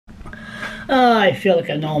Oh, I feel like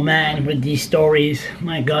an old man with these stories.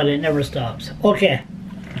 My God, it never stops. Okay.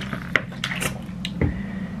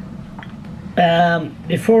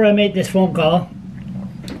 Before I made this phone call,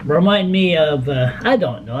 remind me of, I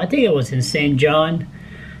don't know, I think it was in St. John,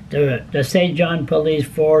 the St. John Police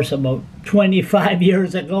Force about 25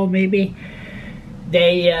 years ago maybe.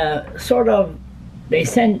 They they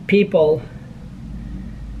sent people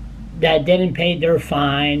that didn't pay their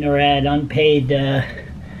fine or had unpaid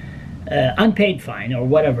fine or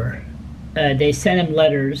whatever. They sent them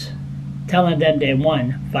letters telling them they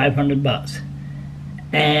won $500.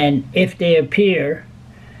 And if they appear,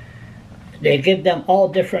 they give them all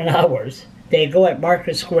different hours. They go at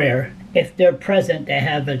Market Square. If they're present, they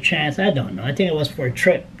have a chance. I don't know. I think it was for a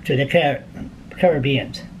trip to the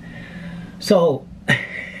Caribbean. So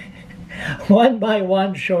one by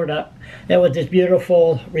one showed up. There was this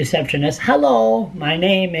beautiful receptionist. Hello, my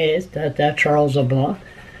name is Charles LeBlanc.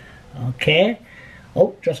 Okay.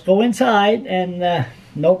 Oh, just go inside and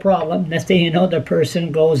no problem. Next thing you know, the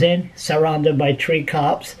person goes in, surrounded by 3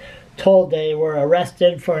 cops, told they were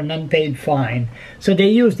arrested for an unpaid fine. So they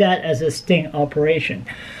used that as a sting operation.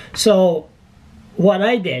 So what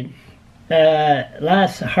I did,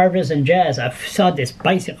 last Harvest and Jazz, I saw this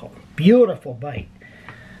bicycle, beautiful bike,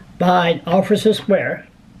 by Officer Square,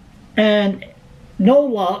 and no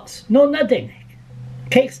locks, no nothing,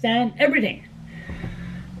 cake stand, everything.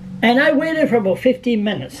 And I waited for about 15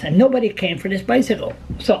 minutes and nobody came for this bicycle.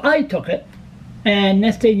 So I took it, and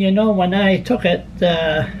next thing you know, when I took it,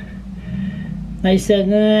 I said,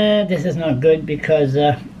 nah, this is not good, because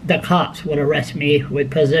the cops would arrest me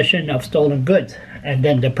with possession of stolen goods. And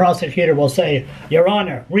then the prosecutor will say, Your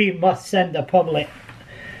Honor, we must send the public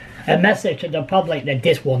a message to the public that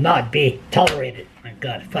this will not be tolerated. My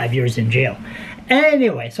God, 5 years in jail.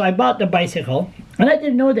 Anyway, so I bought the bicycle, and I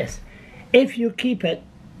didn't know this. If you keep it,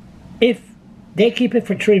 if they keep it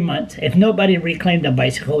for 3 months, if nobody reclaimed the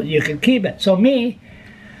bicycle, you can keep it. So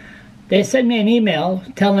they sent me an email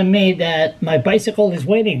telling me that my bicycle is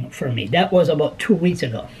waiting for me. That was about 2 weeks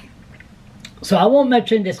ago. So I won't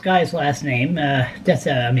mention this guy's last name.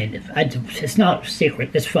 It's not a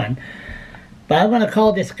secret, it's fun. But I'm gonna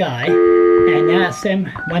call this guy and ask him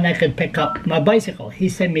when I could pick up my bicycle. He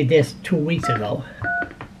sent me this 2 weeks ago.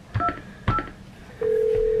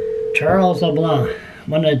 Charles LeBlanc.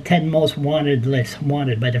 One of the 10 most wanted lists,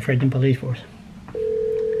 wanted by the Fredericton Police Force.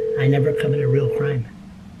 I never committed a real crime.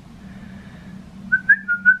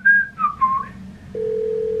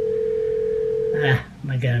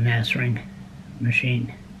 I got an answering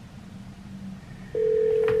machine.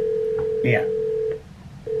 Yeah.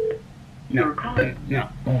 No,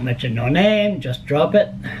 won't mention no name, just drop it.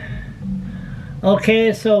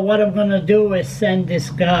 Okay, so what I'm gonna do is send this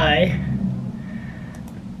guy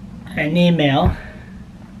an email.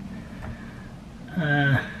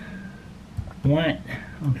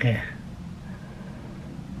 Okay.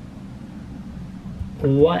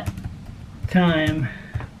 What time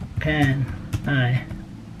can I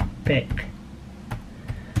pick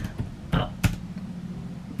up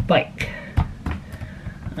bike?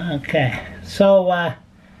 Okay, so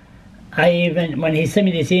when he sent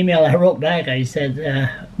me this email, I wrote back, I said,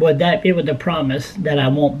 would that be with the promise that I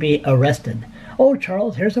won't be arrested? Oh,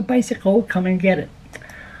 Charles, here's a bicycle, come and get it.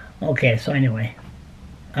 Okay, so anyway,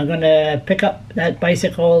 I'm gonna pick up that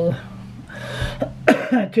bicycle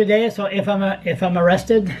today, so if I'm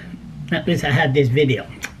arrested, at least I had this video.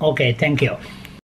 Okay, thank you.